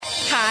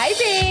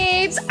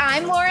babes.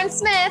 I'm Lauren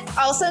Smith,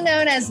 also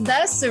known as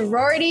the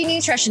Sorority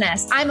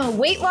Nutritionist. I'm a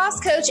weight loss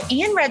coach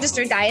and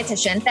registered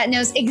dietitian that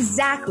knows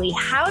exactly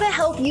how to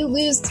help you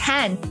lose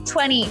 10,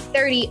 20,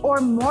 30,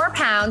 or more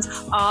pounds,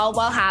 all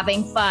while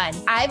having fun.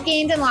 I've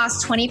gained and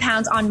lost 20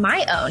 pounds on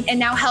my own and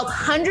now help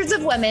hundreds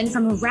of women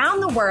from around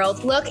the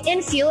world look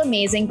and feel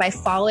amazing by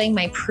following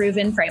my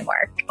proven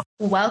framework.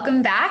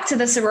 Welcome back to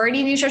the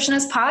Sorority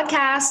Nutritionist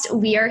podcast.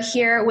 We are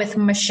here with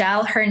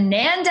Michelle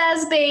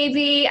Hernandez,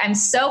 baby. I'm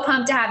so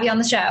pumped to have you on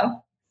the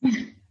show.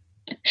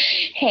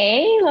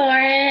 Hey,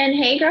 Lauren.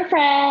 Hey,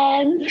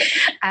 girlfriend.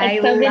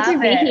 It's so good to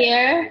be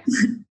here.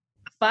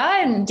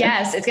 Fun.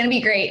 Yes, it's going to be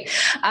great.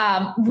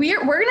 We're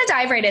going to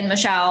dive right in,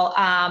 Michelle.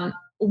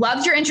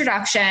 Loved your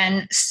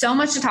introduction. So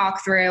much to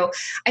talk through.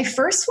 I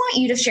first want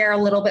you to share a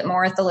little bit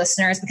more with the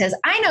listeners because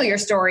I know your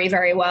story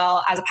very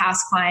well as a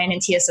past client in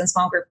TSN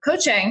small group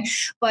coaching,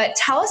 but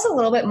tell us a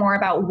little bit more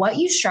about what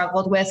you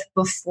struggled with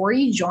before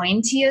you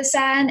joined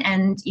TSN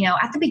and,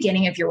 at the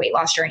beginning of your weight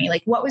loss journey.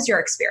 Like, what was your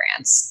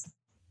experience?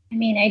 I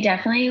mean, I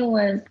definitely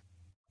was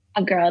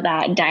a girl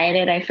that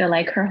dieted, I feel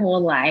like, her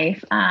whole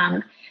life.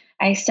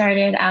 I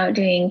started out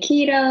doing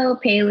keto,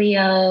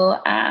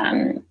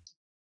 paleo,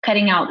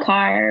 cutting out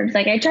carbs.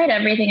 Like I tried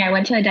everything. I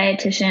went to a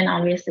dietitian,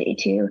 obviously,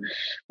 too,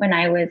 when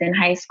I was in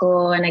high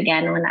school and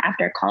again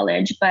after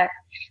college. But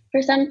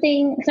for some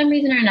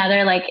reason or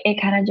another, like it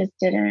kind of just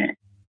didn't,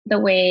 the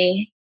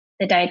way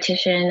the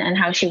dietitian and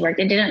how she worked,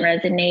 it didn't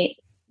resonate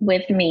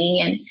with me.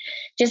 And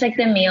just like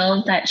the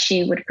meals that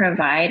she would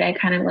provide, I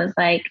kind of was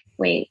like,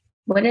 wait,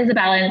 what is a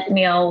balanced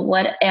meal?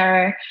 What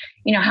are,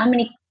 how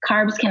many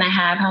carbs can I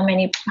have?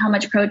 How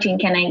much protein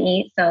can I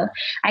eat? So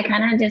I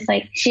kind of just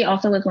like, she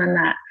also was one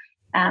that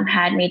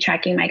had me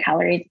tracking my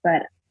calories,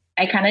 but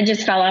I kind of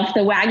just fell off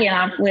the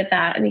wagon with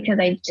that because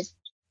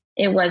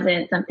it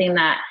wasn't something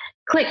that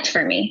clicked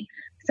for me.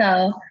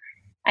 So,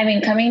 I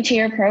mean, coming to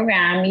your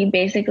program, you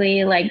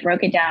basically like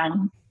broke it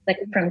down, like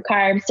from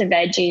carbs to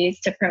veggies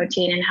to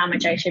protein and how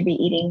much I should be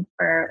eating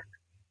for,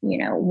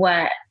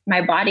 what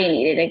my body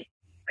needed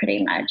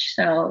pretty much.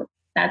 So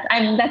that's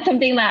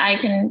something that I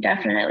can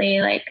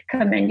definitely like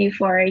commend you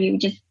for. You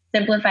just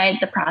simplified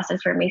the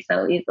process for me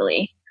so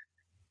easily.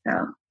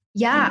 So.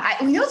 Yeah.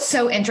 It's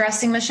so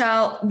interesting,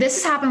 Michelle. This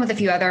has happened with a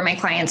few other of my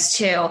clients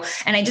too.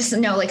 And I just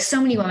know like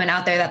so many women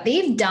out there that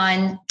they've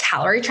done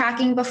calorie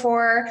tracking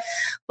before,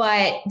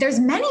 but there's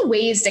many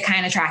ways to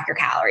kind of track your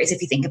calories.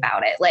 If you think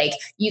about it, like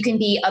you can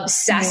be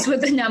obsessed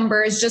with the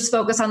numbers, just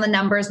focus on the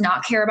numbers,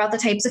 not care about the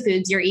types of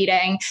foods you're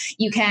eating.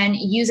 You can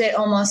use it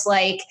almost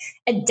like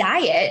a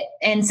diet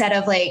instead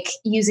of like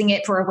using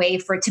it for a way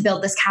to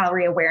build this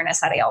calorie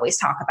awareness that I always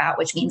talk about,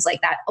 which means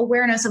like that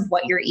awareness of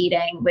what you're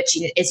eating, which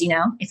is, if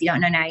you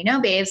don't know now,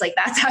 babes, like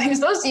that's how you're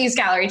supposed to use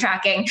calorie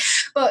tracking.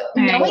 But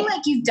knowing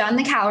like you've done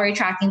the calorie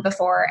tracking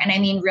before, and I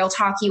mean, real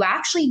talk, you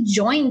actually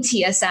joined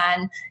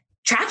TSN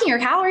tracking your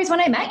calories when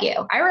I met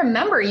you. I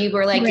remember you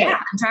were like, yeah,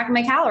 I'm tracking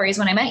my calories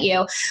when I met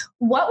you.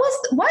 What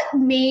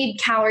made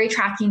calorie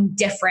tracking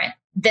different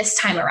this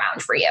time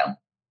around for you?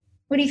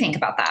 What do you think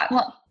about that?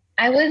 Well,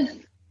 I was,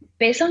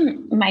 based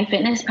on my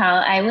Fitness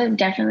Pal, I was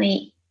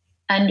definitely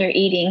under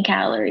eating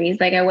calories.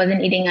 Like I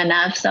wasn't eating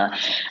enough. So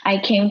I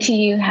came to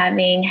you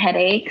having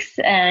headaches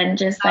and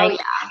just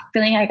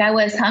feeling like I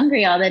was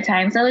hungry all the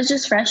time. So it was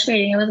just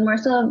frustrating. It was more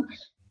so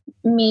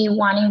me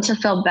wanting to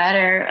feel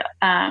better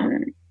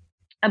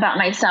about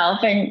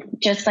myself and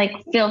just like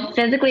feel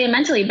physically and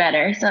mentally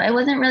better. So it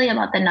wasn't really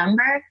about the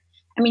number.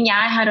 I mean,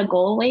 I had a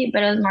goal weight,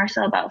 but it was more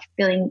so about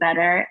feeling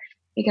better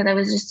because I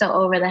was just so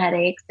over the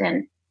headaches.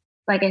 And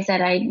like I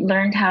said, I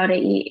learned how to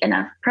eat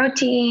enough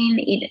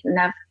protein,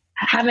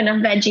 have enough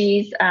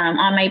veggies on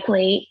my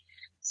plate.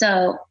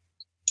 So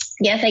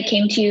yes, I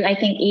came to, I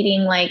think,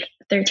 eating like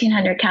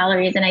 1,300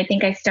 calories. And I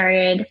think I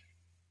started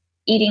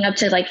eating up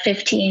to like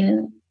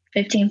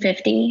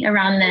 1550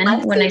 around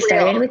then when I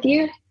started with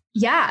you.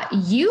 Yeah.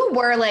 You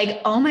were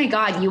like, oh my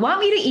God, you want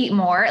me to eat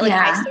more? Like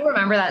I still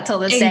remember that till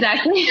this day.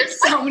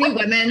 There's so many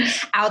women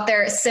out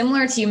there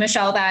similar to you,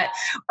 Michelle, that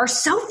are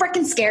so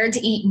freaking scared to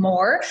eat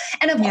more.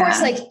 And of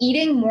course, like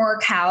eating more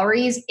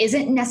calories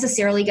isn't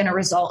necessarily going to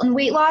result in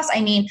weight loss.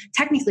 I mean,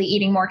 technically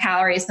eating more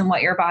calories than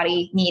what your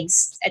body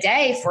needs a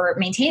day for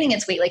maintaining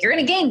its weight, like you're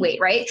going to gain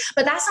weight, right?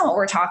 But that's not what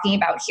we're talking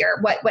about here.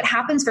 What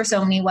happens for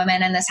so many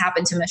women, and this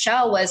happened to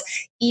Michelle, was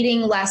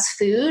eating less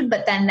food,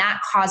 but then that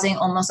causing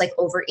almost like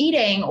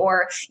overeating.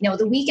 Or,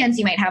 the weekends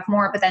you might have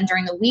more, but then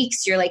during the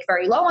weeks you're like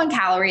very low on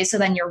calories. So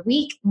then your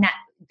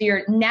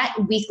net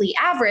weekly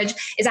average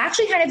is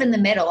actually kind of in the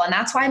middle. And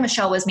that's why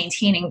Michelle was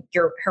maintaining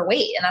her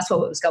weight. And that's what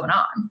was going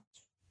on.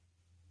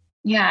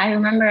 Yeah. I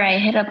remember I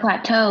hit a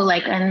plateau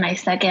like in my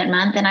second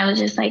month and I was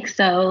just like,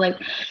 so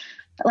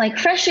like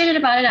frustrated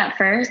about it at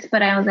first,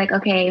 but I was like,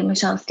 okay,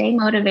 Michelle, stay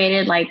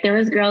motivated. Like there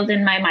was girls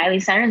in my Miley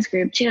Cyrus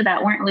group too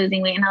that weren't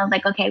losing weight. And I was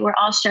like, okay, we're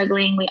all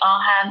struggling. We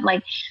all have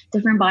like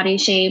different body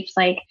shapes.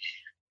 Like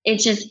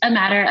it's just a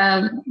matter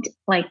of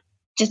like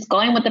just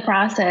going with the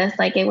process.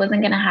 Like it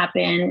wasn't going to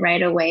happen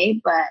right away,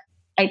 but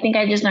I think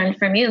I just learned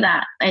from you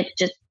that I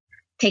just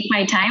take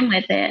my time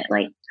with it.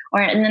 Like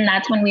and then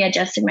that's when we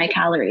adjusted my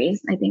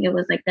calories. I think it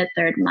was like the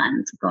third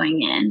month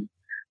going in.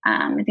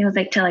 I think it was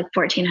like to like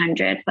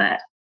 1400, but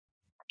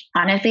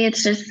honestly,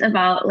 it's just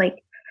about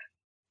like,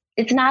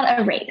 it's not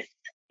a race.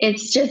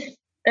 It's just,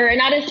 or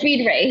not a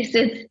speed race.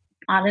 It's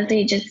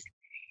honestly just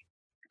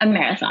a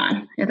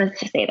marathon. Let's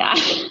just say that.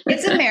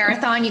 It's a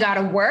marathon. You got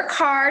to work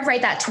hard,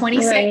 right? That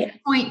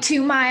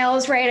 26.2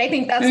 miles, right? I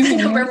think that's the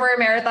number for a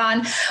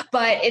marathon,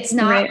 but it's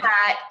not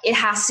that it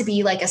has to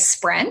be like a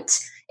sprint.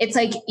 It's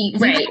like,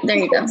 there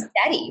you go.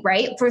 Steady,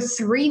 right? For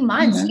 3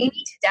 months, you need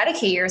to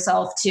dedicate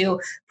yourself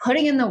to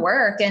putting in the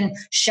work and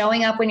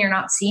showing up when you're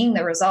not seeing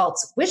the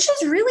results, which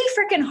is really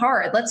freaking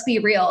hard. Let's be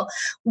real.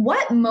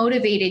 What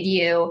motivated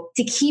you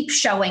to keep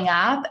showing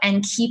up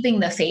and keeping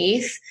the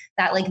faith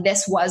that like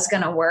this was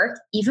going to work,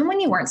 even when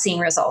you weren't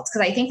seeing results?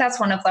 Because I think that's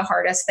one of the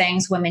hardest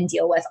things women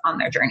deal with on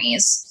their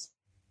journeys.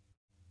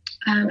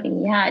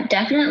 Yeah,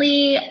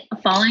 definitely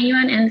following you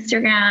on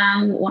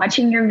Instagram,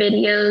 watching your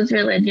videos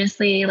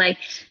religiously, like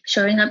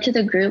showing up to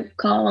the group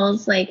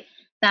calls, like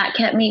that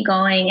kept me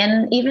going.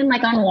 And even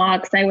like on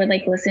walks, I would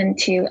like listen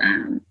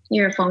to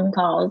your phone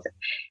calls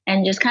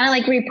and just kind of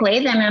like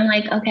replay them. And I'm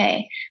like,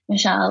 okay,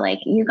 Michelle, like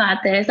you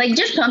got this, like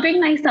just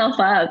pumping myself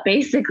up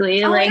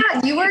basically. Oh, like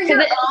yeah, you were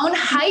your own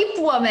hype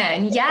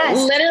woman. Yes.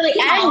 Literally.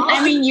 And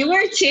I mean, you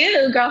were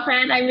too,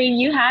 girlfriend. I mean,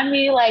 you had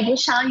me like,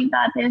 Michelle, you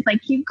got this,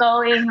 like keep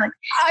going. Like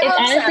it's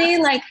honestly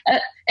like,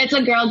 it's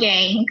a girl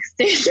gang.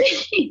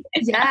 Seriously.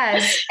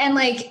 Yes. And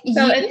like,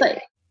 it's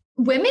like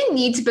women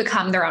need to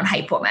become their own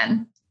hype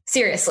woman.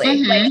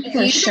 Seriously, like if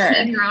you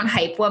become your own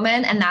hype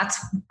woman, and that's,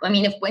 I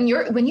mean, when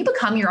you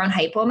become your own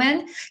hype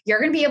woman, you're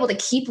going to be able to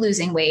keep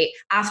losing weight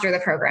after the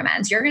program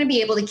ends. You're going to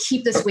be able to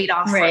keep this weight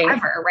off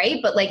forever, right?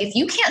 But like, if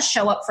you can't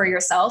show up for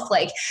yourself,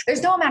 like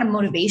there's no amount of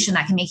motivation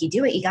that can make you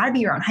do it. You got to be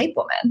your own hype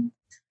woman.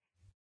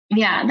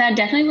 Yeah, that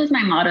definitely was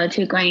my motto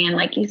too, going in.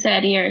 Like you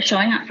said, you're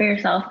showing up for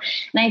yourself.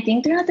 And I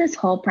think throughout this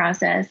whole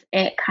process,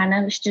 it kind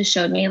of just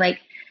showed me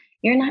like,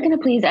 you're not going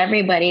to please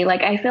everybody.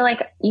 Like, I feel like,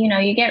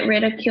 you get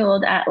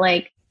ridiculed at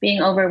like being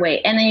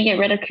overweight, and then you get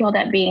ridiculed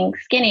at being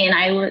skinny. And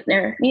I was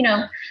there,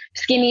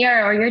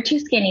 skinnier, or you're too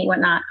skinny,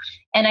 whatnot.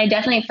 And I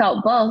definitely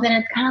felt both. And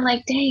it's kind of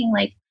like, dang,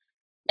 like,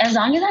 as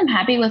long as I'm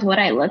happy with what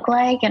I look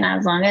like, and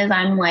as long as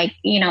I'm like,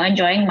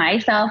 enjoying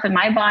myself and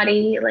my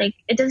body, like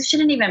it just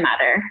shouldn't even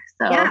matter.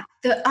 So yeah,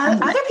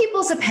 other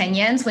people's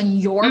opinions when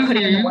you're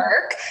putting in the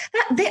work,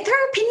 their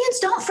opinions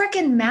don't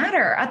freaking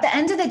matter. At the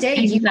end of the day,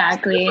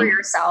 exactly, you for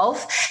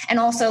yourself. And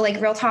also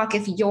like real talk,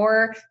 if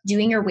you're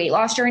doing your weight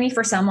loss journey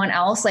for someone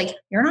else, like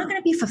you're not going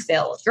to be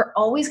fulfilled. You're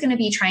always going to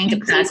be trying to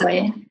please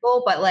other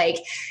people, but like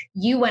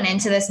you went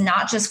into this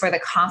not just for the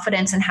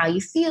confidence and how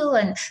you feel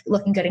and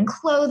looking good in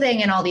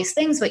clothing and all these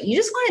things, but you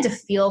just wanted to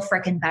feel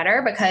freaking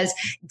better, because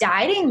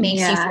dieting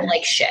makes you feel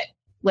like shit,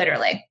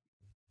 literally.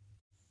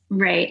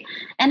 Right.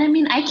 And I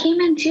mean, I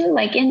came into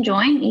like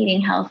enjoying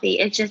eating healthy.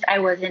 It's just, I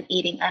wasn't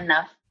eating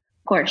enough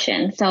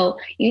portion. So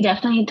you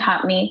definitely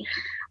taught me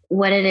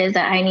what it is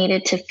that I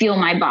needed to fuel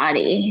my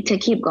body to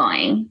keep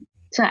going.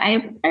 So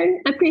I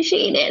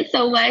appreciate it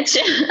so much.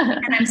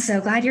 And I'm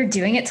so glad you're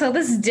doing it till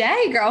this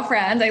day,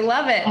 girlfriend. I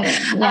love it.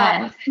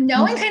 Yes.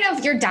 Knowing kind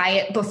of your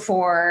diet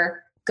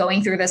before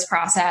going through this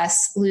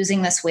process,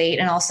 losing this weight.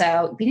 And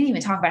also we didn't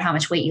even talk about how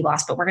much weight you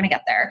lost, but we're going to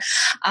get there.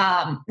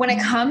 When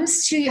it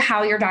comes to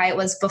how your diet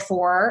was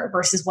before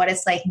versus what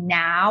it's like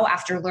now,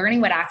 after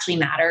learning what actually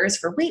matters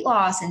for weight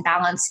loss and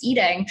balanced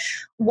eating,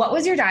 what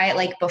was your diet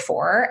like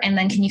before? And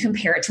then can you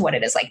compare it to what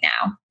it is like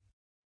now?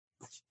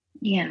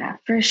 Yeah,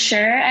 for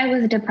sure. I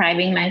was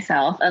depriving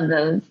myself of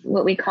those,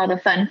 what we call the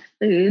fun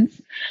foods.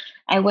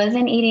 I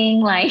wasn't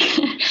eating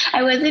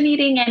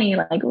any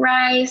like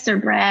rice or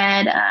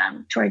bread,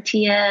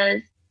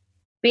 tortillas.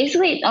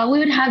 Basically, we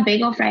would have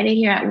Bagel Friday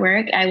here at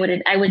work. I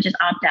would just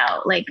opt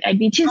out. Like I'd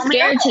be too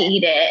scared to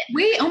eat it.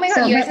 Wait, oh my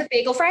God, you guys have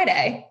Bagel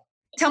Friday.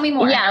 Tell me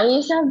more. Yeah, we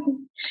used to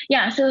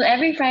have, so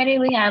every Friday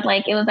we had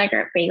like, it was like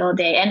our bagel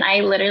day. And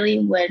I literally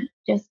would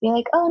just be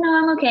like, oh no,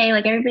 I'm okay.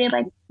 Like everybody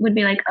like would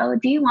be like, oh,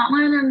 do you want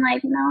one? I'm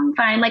like, no, I'm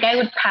fine. Like I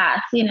would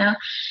pass,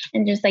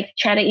 and just like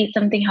try to eat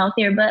something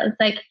healthier. But it's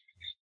like,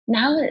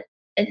 now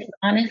it's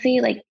honestly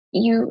like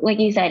you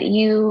said,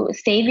 you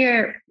save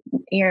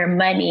your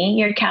money,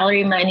 your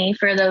calorie money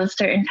for those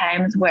certain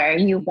times where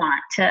you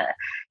want to,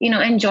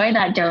 enjoy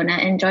that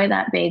donut, enjoy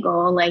that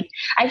bagel. Like,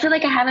 I feel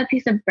like I have a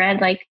piece of bread,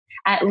 like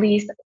at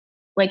least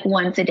like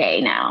once a day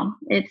now.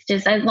 It's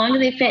just as long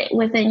as they fit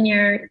within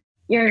your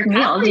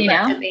meals,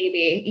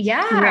 baby.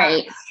 Yeah.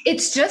 Right.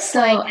 It's just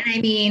like, and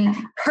I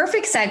mean,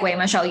 perfect segue,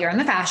 Michelle, you're in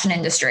the fashion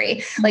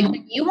industry. Like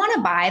when you want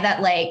to buy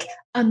that like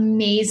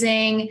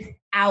amazing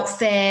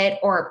outfit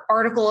or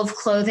article of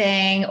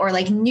clothing or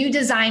like new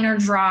designer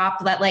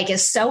drop that like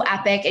is so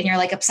epic and you're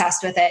like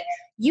obsessed with it,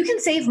 you can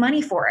save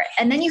money for it.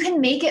 And then you can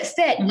make it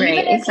fit, even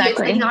if it's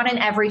like not an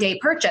everyday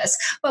purchase.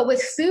 But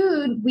with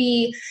food,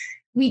 we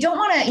don't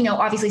want to,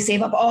 obviously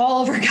save up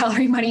all of our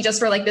calorie money just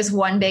for like this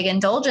one big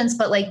indulgence,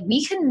 but like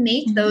we can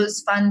make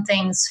those fun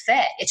things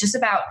fit. It's just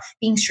about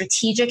being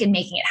strategic and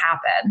making it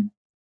happen.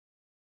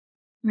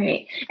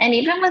 Right. And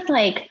even with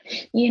like,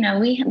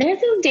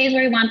 there's those days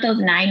where we want those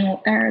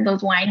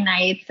those wine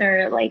nights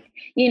or like,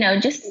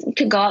 just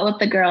to go out with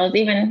the girls,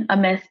 even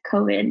amidst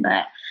COVID.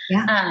 But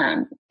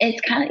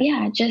it's kind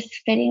of, just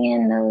fitting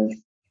in those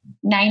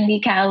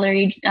 90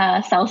 calorie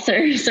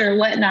seltzers or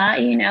whatnot,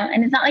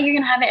 and it's not like you're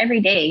going to have it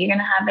every day. You're going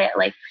to have it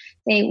like,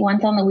 say,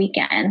 once on the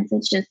weekends.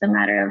 It's just a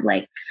matter of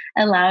like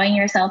allowing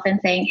yourself and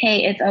saying,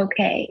 hey, it's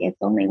okay. It's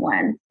only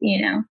one,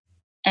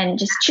 and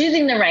just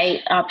choosing the right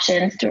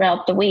options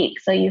throughout the week.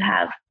 So you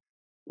have,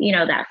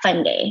 that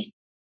fun day.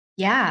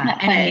 Yeah.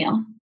 That fun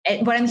meal.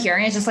 What I'm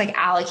hearing is just like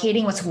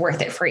allocating what's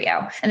worth it for you.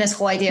 And this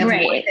whole idea of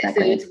worth it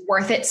foods,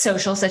 worth it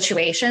social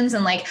situations.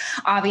 And like,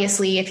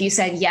 obviously, if you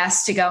said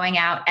yes to going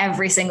out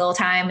every single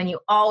time and you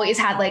always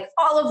had like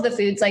all of the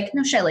foods, like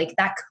no shit, like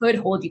that could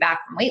hold you back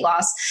from weight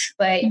loss.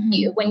 But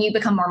when you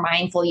become more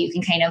mindful, you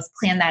can kind of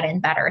plan that in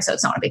better. So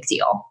it's not a big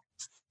deal.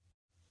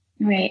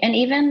 Right. And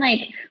even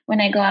like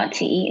when I go out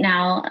to eat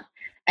now,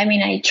 I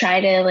mean, I try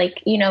to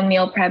like,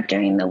 meal prep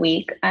during the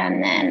week.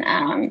 And then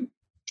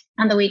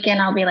on the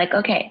weekend, I'll be like,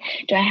 okay,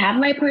 do I have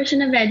my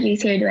portion of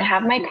veggies here? Do I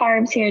have my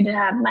carbs here? Do I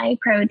have my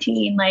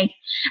protein? Like,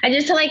 I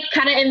just like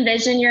kind of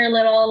envision your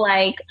little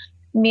like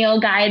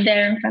meal guide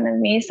there in front of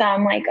me. So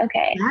I'm like,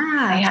 okay,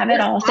 I have it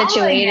all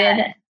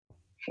situated.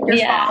 You're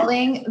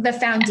following the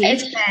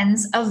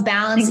foundations of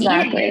balanced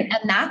eating.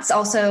 And that's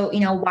also,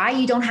 why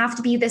you don't have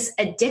to be this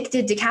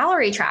addicted to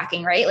calorie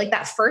tracking, right? Like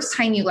that first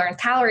time you learned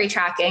calorie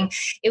tracking,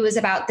 it was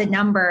about the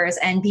numbers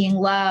and being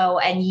low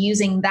and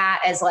using that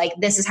as like,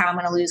 this is how I'm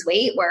going to lose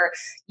weight, where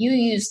you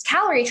used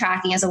calorie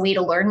tracking as a way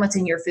to learn what's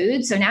in your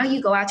food. So now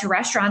you go out to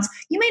restaurants,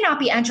 you may not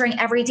be entering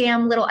every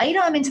damn little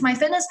item into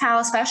MyFitnessPal,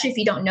 especially if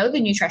you don't know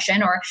the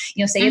nutrition or,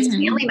 say it's a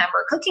family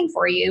member cooking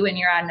for you and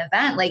you're at an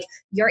event, like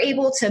you're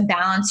able to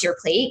balance your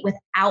plate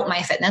without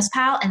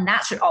MyFitnessPal, and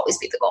that should always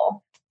be the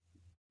goal.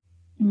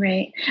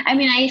 Right. I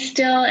mean, I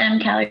still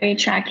am calorie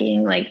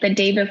tracking. Like the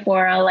day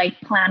before, I'll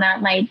like plan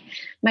out my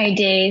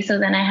day, so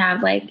then I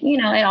have like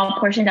it all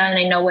portioned out, and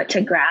I know what to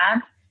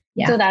grab.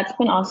 Yeah. So that's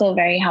been also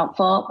very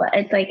helpful. But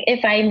it's like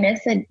if I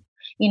miss a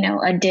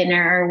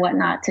dinner or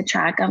whatnot to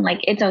track, I'm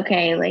like, it's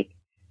okay. Like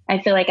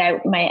I feel like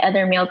my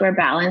other meals were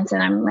balanced,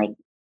 and I'm like,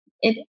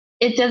 it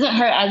doesn't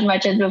hurt as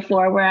much as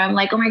before, where I'm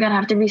like, oh my God, I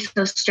have to be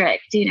so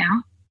strict,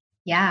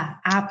 Yeah,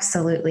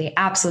 absolutely.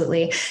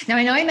 Absolutely. Now,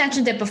 I know I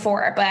mentioned it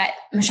before, but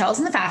Michelle's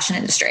in the fashion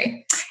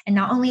industry. And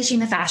not only is she in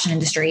the fashion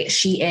industry,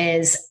 she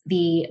is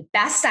the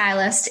best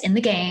stylist in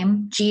the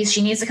game. Geez,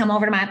 she needs to come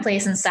over to my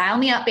place and style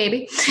me up,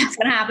 baby. It's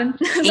going to happen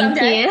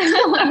someday.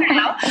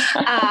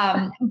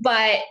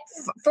 But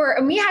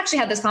we actually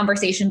had this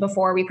conversation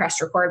before we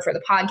pressed record for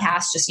the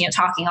podcast, just,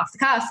 talking off the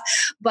cuff.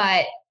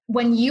 But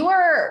when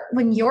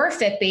you're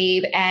fit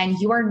babe and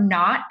you are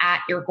not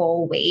at your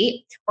goal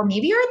weight, or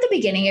maybe you're at the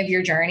beginning of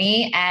your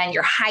journey and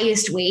your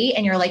highest weight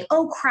and you're like,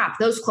 oh crap,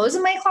 those clothes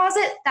in my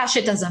closet, that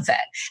shit doesn't fit.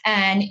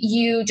 And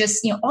you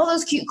just, all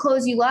those cute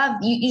clothes you love,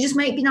 you just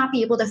might not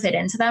be able to fit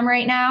into them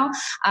right now.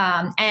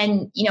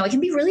 And it can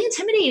be really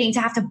intimidating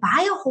to have to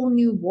buy a whole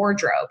new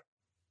wardrobe.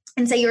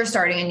 And say you're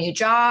starting a new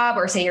job,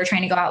 or say you're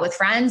trying to go out with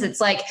friends,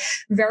 it's like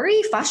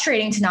very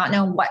frustrating to not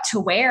know what to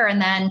wear.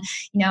 And then,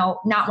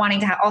 not wanting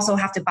to also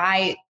have to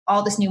buy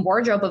all this new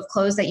wardrobe of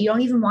clothes that you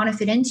don't even want to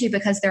fit into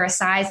because they're a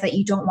size that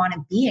you don't want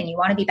to be in. You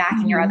want to be back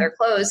in your other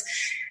clothes.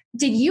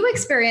 Did you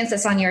experience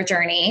this on your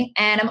journey?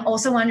 And I'm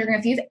also wondering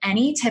if you have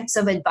any tips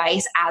of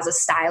advice as a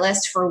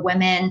stylist for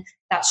women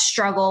that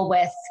struggle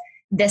with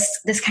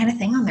this kind of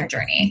thing on their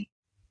journey.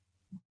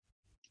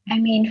 I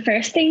mean,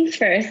 first things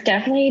first,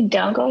 definitely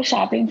don't go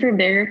shopping for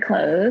bigger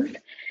clothes.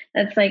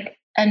 That's like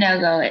a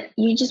no-go.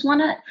 You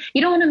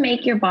don't want to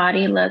make your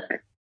body look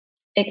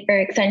or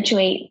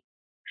accentuate.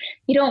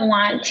 You don't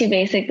want to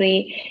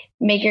basically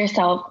make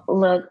yourself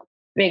look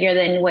bigger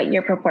than what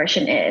your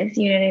proportion is.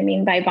 You know what I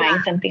mean? By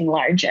buying something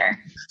larger.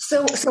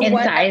 So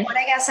what I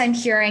guess I'm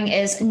hearing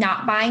is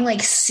not buying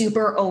like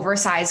super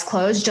oversized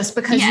clothes just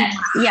because you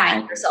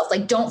hide yourself.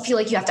 Like, don't feel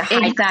like you have to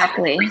hide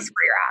exactly where you're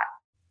at.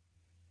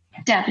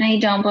 Definitely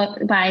don't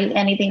buy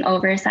anything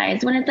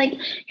oversized. When it's like,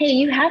 hey,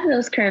 you have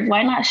those curves,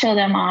 why not show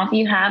them off?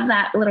 You have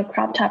that little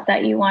crop top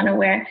that you want to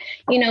wear,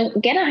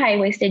 get a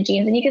high-waisted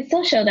jeans and you can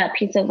still show that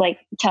piece of like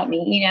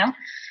tummy,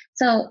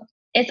 So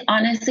it's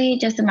honestly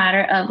just a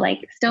matter of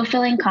like still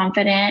feeling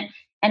confident.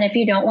 And if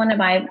you don't want to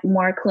buy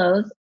more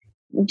clothes,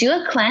 do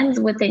a cleanse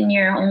within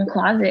your own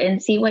closet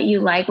and see what you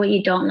like, what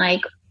you don't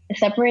like,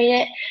 separate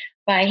it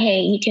by,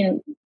 hey, you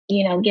can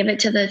give it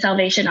to the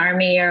Salvation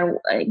Army or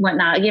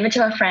whatnot, give it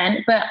to a friend,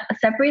 but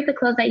separate the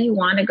clothes that you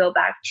want to go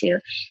back to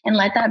and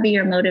let that be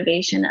your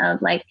motivation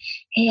of like,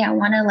 hey, I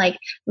want to like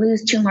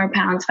lose 2 more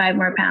pounds, 5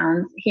 more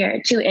pounds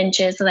here, 2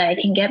 inches so that I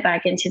can get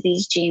back into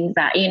these jeans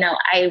that,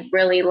 I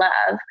really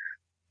love.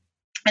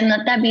 And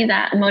let that be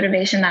that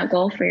motivation, that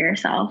goal for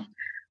yourself.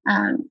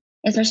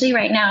 Especially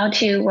right now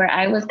too, where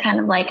I was kind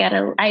of like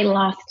I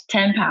lost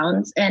 10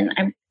 pounds and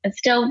I'm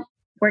still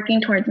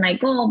working towards my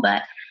goal,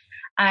 but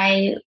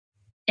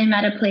am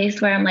at a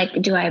place where I'm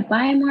like, do I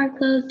buy more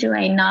clothes? Do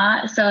I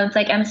not? So it's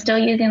like, I'm still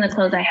using the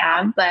clothes I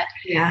have, but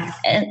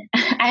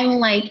I'm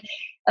like,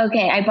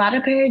 okay, I bought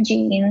a pair of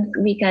jeans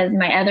because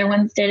my other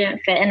ones didn't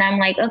fit. And I'm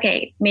like,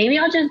 okay, maybe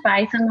I'll just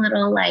buy some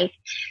little like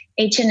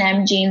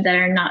H&M jeans that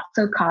are not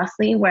so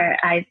costly where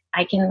I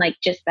can like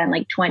just spend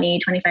like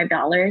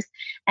 $20-$25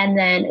 and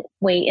then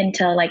wait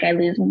until like I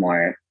lose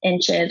more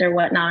inches or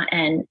whatnot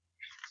and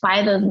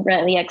buy those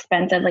really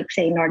expensive, like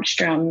say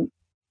Nordstrom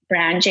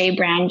brand, J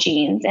brand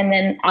jeans. And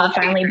then I'll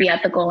finally be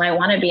at the goal I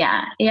want to be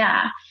at.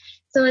 Yeah.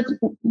 So it's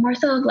more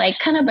so like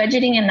kind of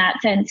budgeting in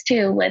that sense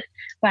too, with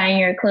buying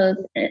your clothes,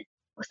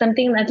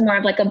 something that's more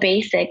of like a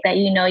basic that,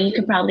 you know, you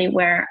could probably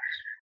wear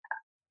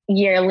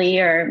yearly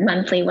or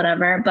monthly,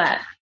 whatever, but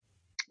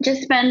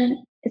just spend,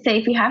 say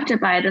if you have to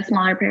buy the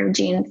smaller pair of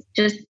jeans,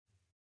 just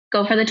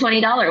go for the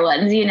 $20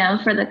 ones, you know,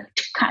 for the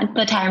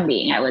time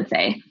being, I would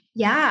say.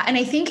 Yeah. And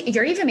I think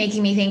you're even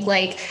making me think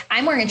like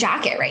I'm wearing a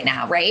jacket right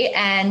now. Right.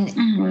 And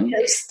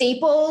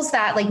staples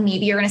that like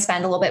maybe you're going to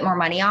spend a little bit more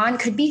money on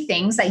could be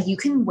things that you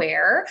can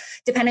wear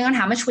depending on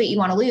how much weight you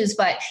want to lose.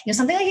 But you know,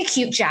 something like a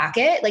cute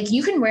jacket, like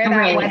you can wear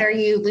that whether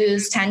you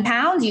lose 10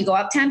 pounds, you go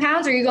up 10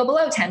 pounds or you go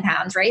below 10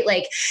 pounds, right?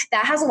 Like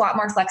that has a lot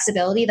more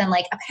flexibility than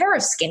like a pair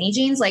of skinny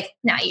jeans. Like,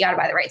 nah, you got to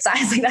buy the right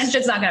size. Like that's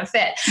just not going to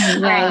fit.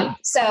 Right.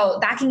 So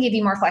that can give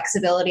you more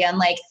flexibility on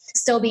like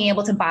still being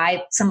able to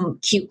buy some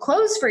cute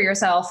clothes for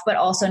yourself, but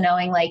also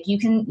knowing like you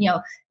can, you know,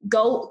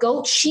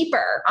 go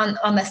cheaper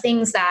on the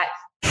things that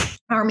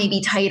are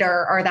maybe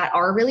tighter or that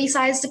are really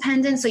size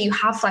dependent. So you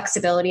have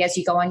flexibility as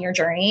you go on your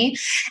journey.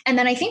 And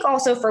then I think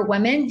also for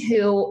women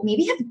who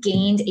maybe have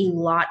gained a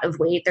lot of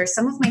weight, there's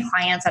some of my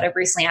clients that have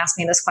recently asked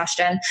me this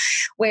question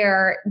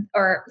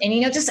and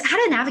you know, just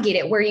how to navigate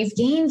it, where you've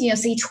gained, you know,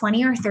 say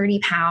 20 or 30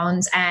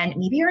 pounds and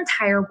maybe your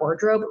entire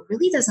wardrobe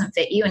really doesn't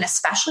fit you. And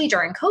especially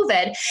during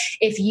COVID,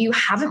 if you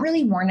haven't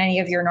really worn any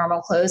of your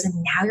normal clothes and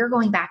now you're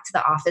going back to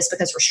the office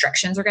because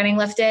restrictions are getting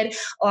lifted,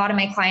 a lot of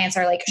my clients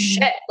are like,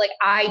 shit, like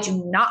I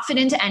do not fit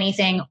into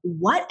anything.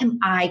 What am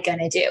I going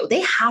to do?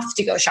 They have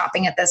to go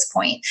shopping at this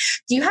point.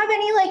 Do you have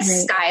any like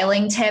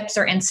styling tips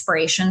or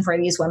inspiration for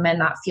these women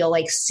that feel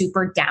like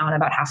super down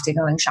about have to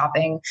going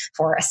shopping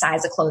for a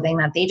size of clothing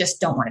that they just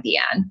don't want to be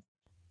in?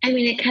 I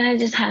mean, it kind of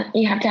just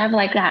you have to have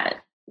like that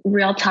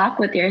real talk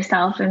with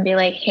yourself and be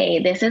like,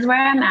 hey, this is where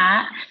I'm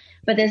at,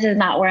 but this is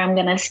not where I'm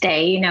going to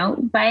stay, you know,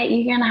 but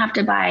you're going to have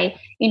to buy,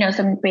 you know,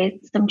 some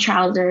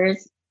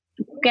trousers,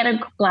 get a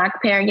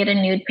black pair, get a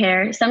nude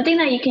pair, something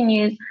that you can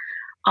use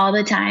all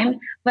the time,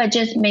 but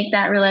just make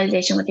that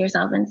realization with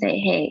yourself and say,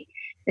 hey,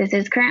 this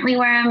is currently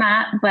where I'm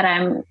at, but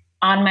I'm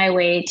on my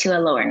way to a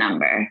lower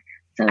number.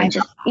 So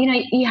you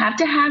know, you have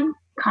to have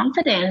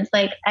confidence.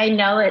 Like I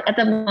know at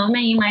the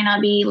moment you might not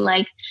be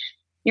like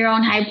your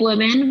own hype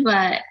woman,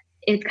 but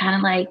it's kind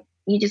of like,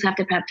 you just have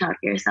to pep talk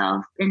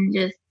yourself and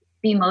just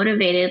be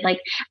motivated. Like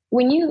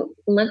when you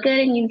look good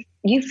and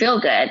you feel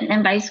good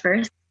and vice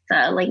versa,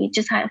 like you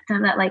just have to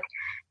have that like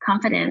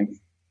confidence.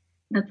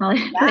 That's all.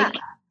 Yeah. Like,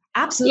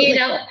 absolutely. You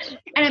know,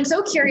 and I'm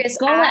so curious,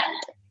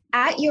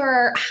 at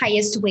your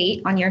highest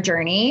weight on your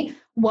journey,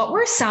 what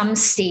were some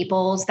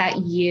staples that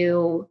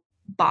you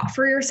bought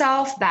for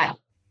yourself that,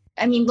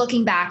 I mean,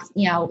 looking back,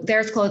 you know,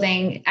 there's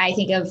clothing, I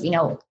think of, you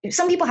know,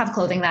 some people have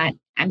clothing that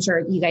I'm sure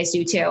you guys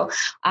do too,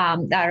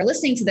 that are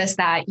listening to this,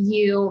 that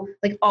you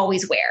like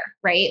always wear,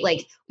 right?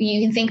 Like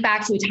you can think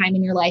back to a time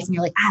in your life and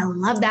you're like, I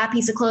love that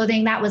piece of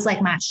clothing. That was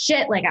like my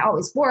shit. Like I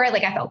always wore it.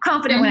 Like I felt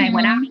confident when I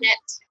went out in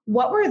it.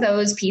 What were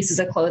those pieces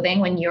of clothing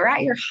when you're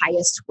at your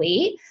highest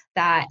weight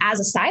that as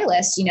a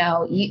stylist, you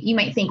know, you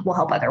might think will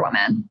help other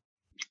women?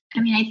 I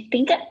mean, I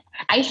think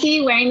I see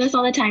you wearing this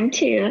all the time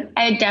too.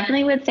 I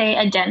definitely would say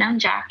a denim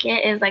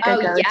jacket is like a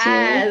go-to.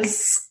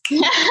 Yes.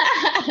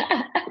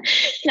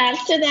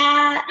 Snaps to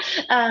that.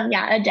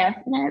 Yeah, a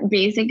definite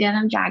basic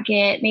denim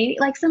jacket. Maybe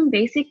like some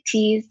basic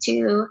tees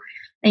too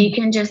that you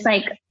can just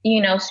like, you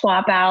know,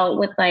 swap out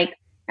with like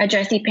a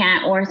dressy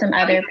pant or some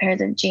other pairs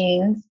of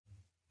jeans.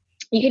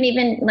 You can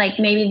even like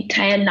maybe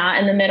tie a knot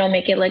in the middle,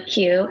 make it look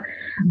cute.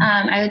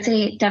 I would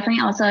say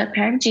definitely also a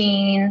pair of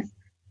jeans.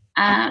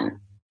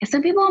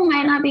 Some people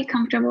might not be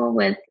comfortable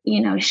with,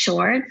 you know,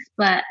 shorts,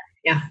 but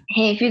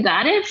hey, if you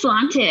got it,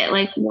 flaunt it.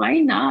 Like, why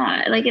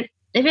not? Like if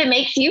it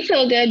makes you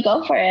feel good,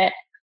 go for it.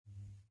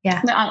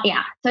 Yeah. But,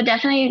 so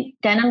definitely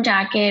denim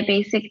jacket,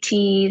 basic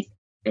tees,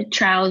 a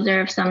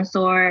trouser of some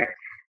sort,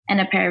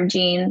 and a pair of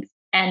jeans,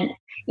 and,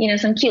 you know,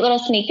 some cute little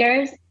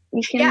sneakers.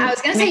 I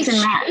was going to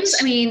say shoes.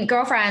 I mean,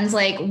 girlfriends,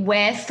 like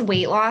with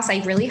weight loss,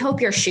 I really hope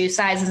your shoe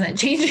size isn't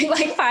changing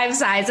like 5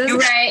 sizes.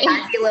 Right. That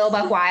can be a little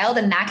buck wild.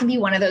 And that can be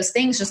one of those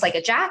things, just like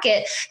a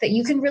jacket, that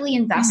you can really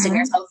invest in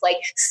yourself. Like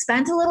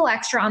spend a little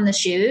extra on the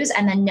shoes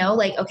and then know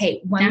like,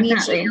 okay, when we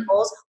achieve your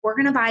goals, we're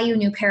going to buy you a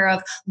new pair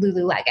of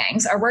Lulu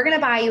leggings, or we're going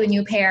to buy you a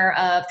new pair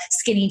of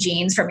skinny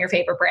jeans from your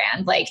favorite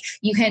brand. Like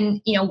you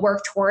can, you know,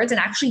 work towards and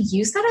actually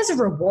use that as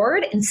a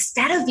reward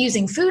instead of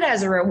using food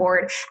as a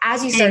reward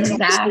as you start to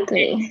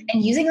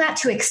and using that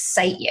to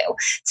excite you.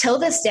 Till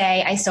this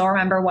day, I still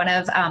remember one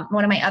of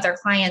my other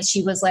clients,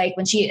 she was like,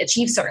 when she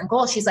achieved certain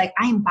goals, she's like,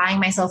 I'm buying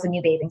myself a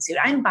new bathing suit.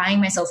 I'm buying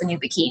myself a new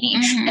bikini.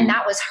 And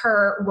that was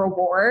her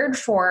reward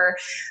for,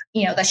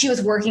 that she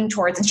was working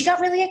towards. And she got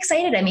really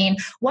excited. I mean,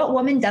 what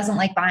woman doesn't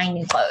like buying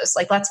new clothes?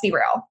 Like, let's be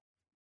real.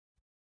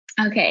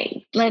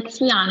 Okay, let's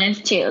be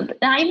honest too.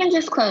 Not even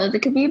just clothes.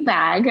 It could be a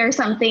bag or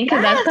something,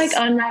 because that's like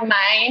on my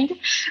mind.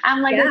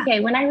 I'm like,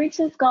 okay, when I reach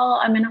this goal,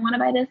 I'm going to want to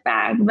buy this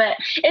bag. But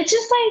it's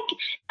just like,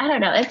 I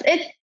don't know.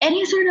 It's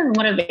any sort of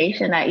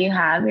motivation that you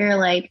have, you're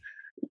like,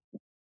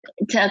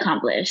 to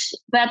accomplish.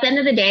 But at the end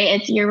of the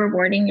day, you're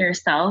rewarding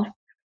yourself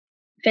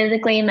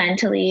physically,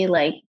 mentally,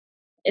 like,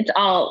 it's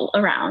all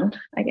around,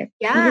 I guess.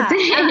 Yeah.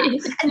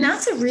 And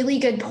that's a really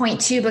good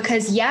point too,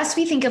 because yes,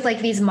 we think of like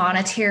these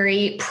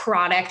monetary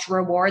product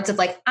rewards of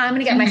like, I'm going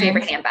to get my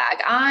favorite handbag.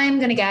 I'm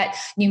going to get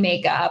new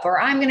makeup, or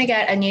I'm going to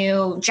get a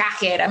new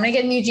jacket. I'm going to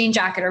get a new jean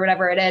jacket or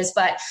whatever it is.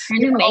 But a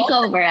new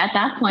makeover at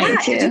that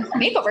point too.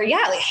 Makeover.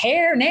 Yeah. Like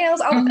hair, nails,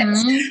 all the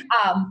things.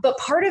 But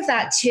part of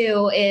that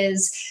too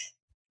is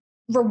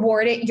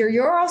rewarding.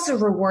 You're also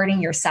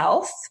rewarding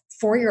yourself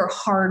for your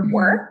hard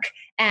work.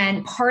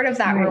 And part of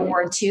that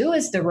reward too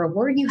is the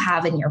reward you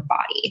have in your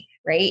body,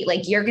 right?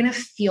 Like you're going to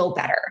feel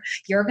better.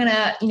 You're going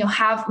to,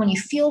 when you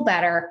feel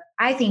better,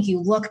 I think you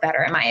look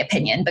better, in my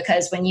opinion,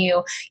 because when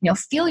you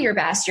feel your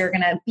best, you're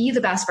going to be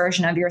the best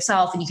version of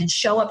yourself, and you can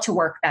show up to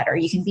work better.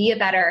 You can be a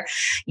better,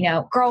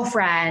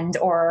 girlfriend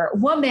or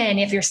woman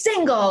if you're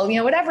single,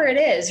 whatever it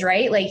is,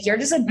 right? Like you're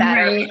just a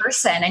better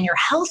person and you're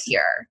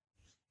healthier.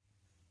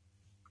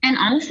 And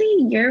honestly,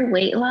 your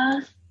weight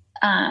loss,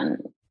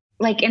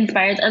 like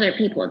inspires other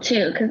people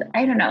too. Cause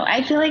I don't know,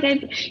 I feel like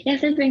I've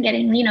been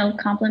getting,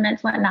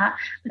 compliments, whatnot,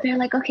 but they're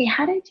like, okay,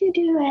 how did you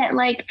do it?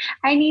 Like,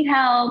 I need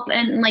help.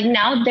 And like,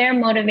 now they're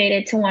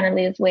motivated to want to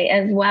lose weight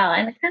as well.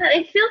 And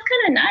it feels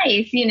kind of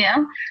nice,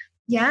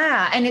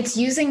 Yeah. And it's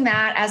using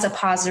that as a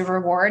positive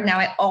reward. Now,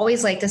 I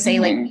always like to say,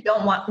 like, you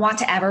don't want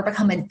to ever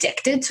become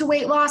addicted to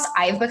weight loss.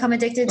 I've become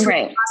addicted to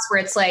weight loss, where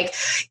it's like,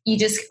 you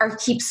just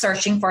keep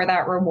searching for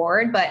that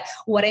reward. But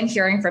what I'm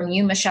hearing from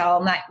you, Michelle,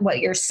 and that what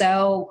you're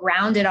so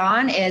grounded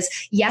on is,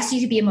 yes, you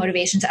could be a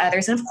motivation to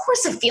others. And of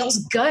course it feels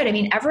good. I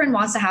mean, everyone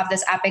wants to have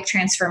this epic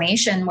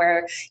transformation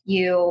where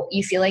you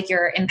feel like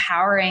you're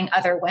empowering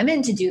other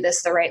women to do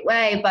this the right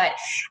way. But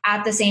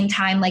at the same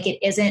time, like, it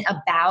isn't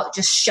about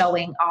just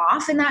showing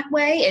off in that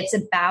way. It's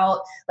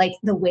about like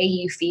the way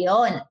you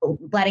feel and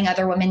letting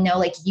other women know,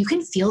 like, you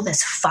can feel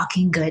this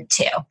fucking good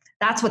too.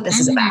 That's what this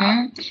is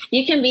about.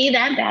 You can be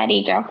that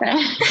baddie,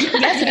 girlfriend.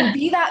 Yes, you can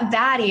be that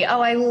baddie.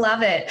 Oh, I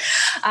love it.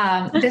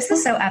 This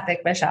is so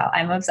epic, Michelle.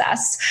 I'm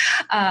obsessed.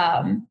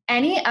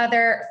 Any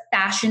other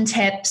fashion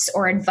tips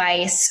or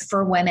advice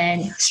for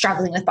women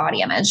struggling with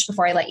body image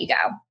before I let you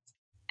go?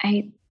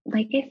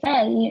 Like I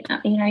said,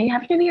 you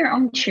have to be your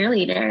own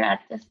cheerleader at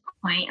this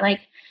point.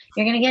 Like,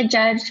 you're going to get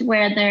judged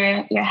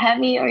whether you're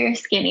heavy or you're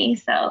skinny.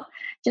 So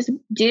just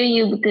do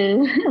you,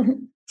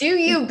 boo. Do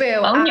you, boo.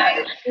 Own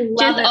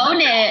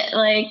it.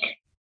 Like,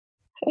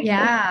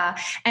 yeah.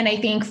 And I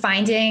think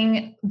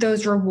finding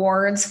those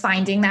rewards,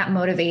 finding that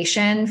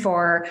motivation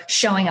for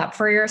showing up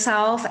for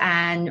yourself,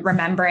 and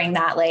remembering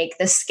that like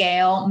the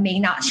scale may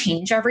not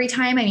change every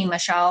time. I mean,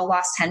 Michelle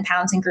lost 10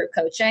 pounds in group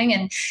coaching,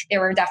 and there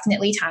were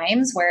definitely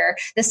times where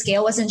the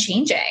scale wasn't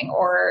changing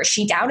or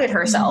she doubted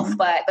herself,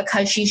 but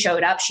because she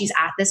showed up, she's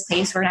at this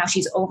place where now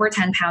she's over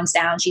 10 pounds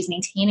down. She's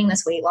maintaining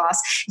this weight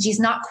loss. She's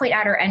not quite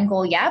at her end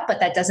goal yet, but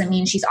that doesn't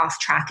mean she's off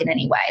track in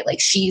any way. Like,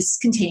 she's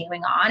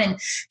continuing on,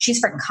 and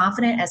she's freaking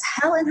confident as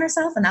hell in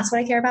herself. And that's what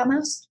I care about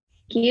most.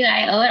 Thank you.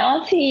 I owe it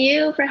all to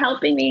you for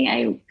helping me.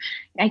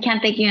 I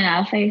can't thank you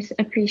enough. I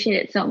appreciate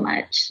it so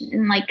much.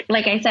 And like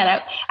I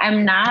said,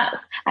 I'm not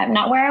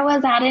where I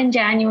was at in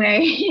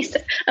January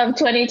of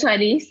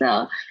 2020.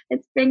 So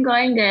it's been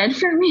going good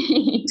for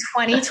me.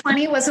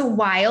 2020 was a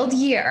wild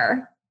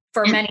year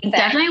for many things.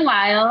 Definitely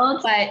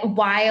wild. But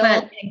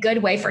wild in a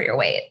good way for your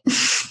weight.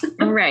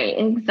 Right.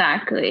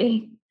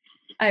 Exactly.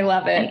 I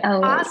love it.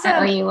 Awesome. I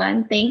owe you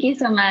one. Thank you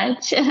so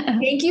much.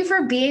 Thank you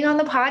for being on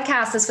the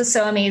podcast. This was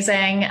so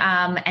amazing.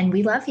 And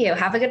we love you.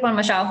 Have a good one,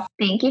 Michelle.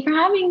 Thank you for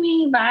having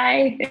me.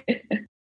 Bye.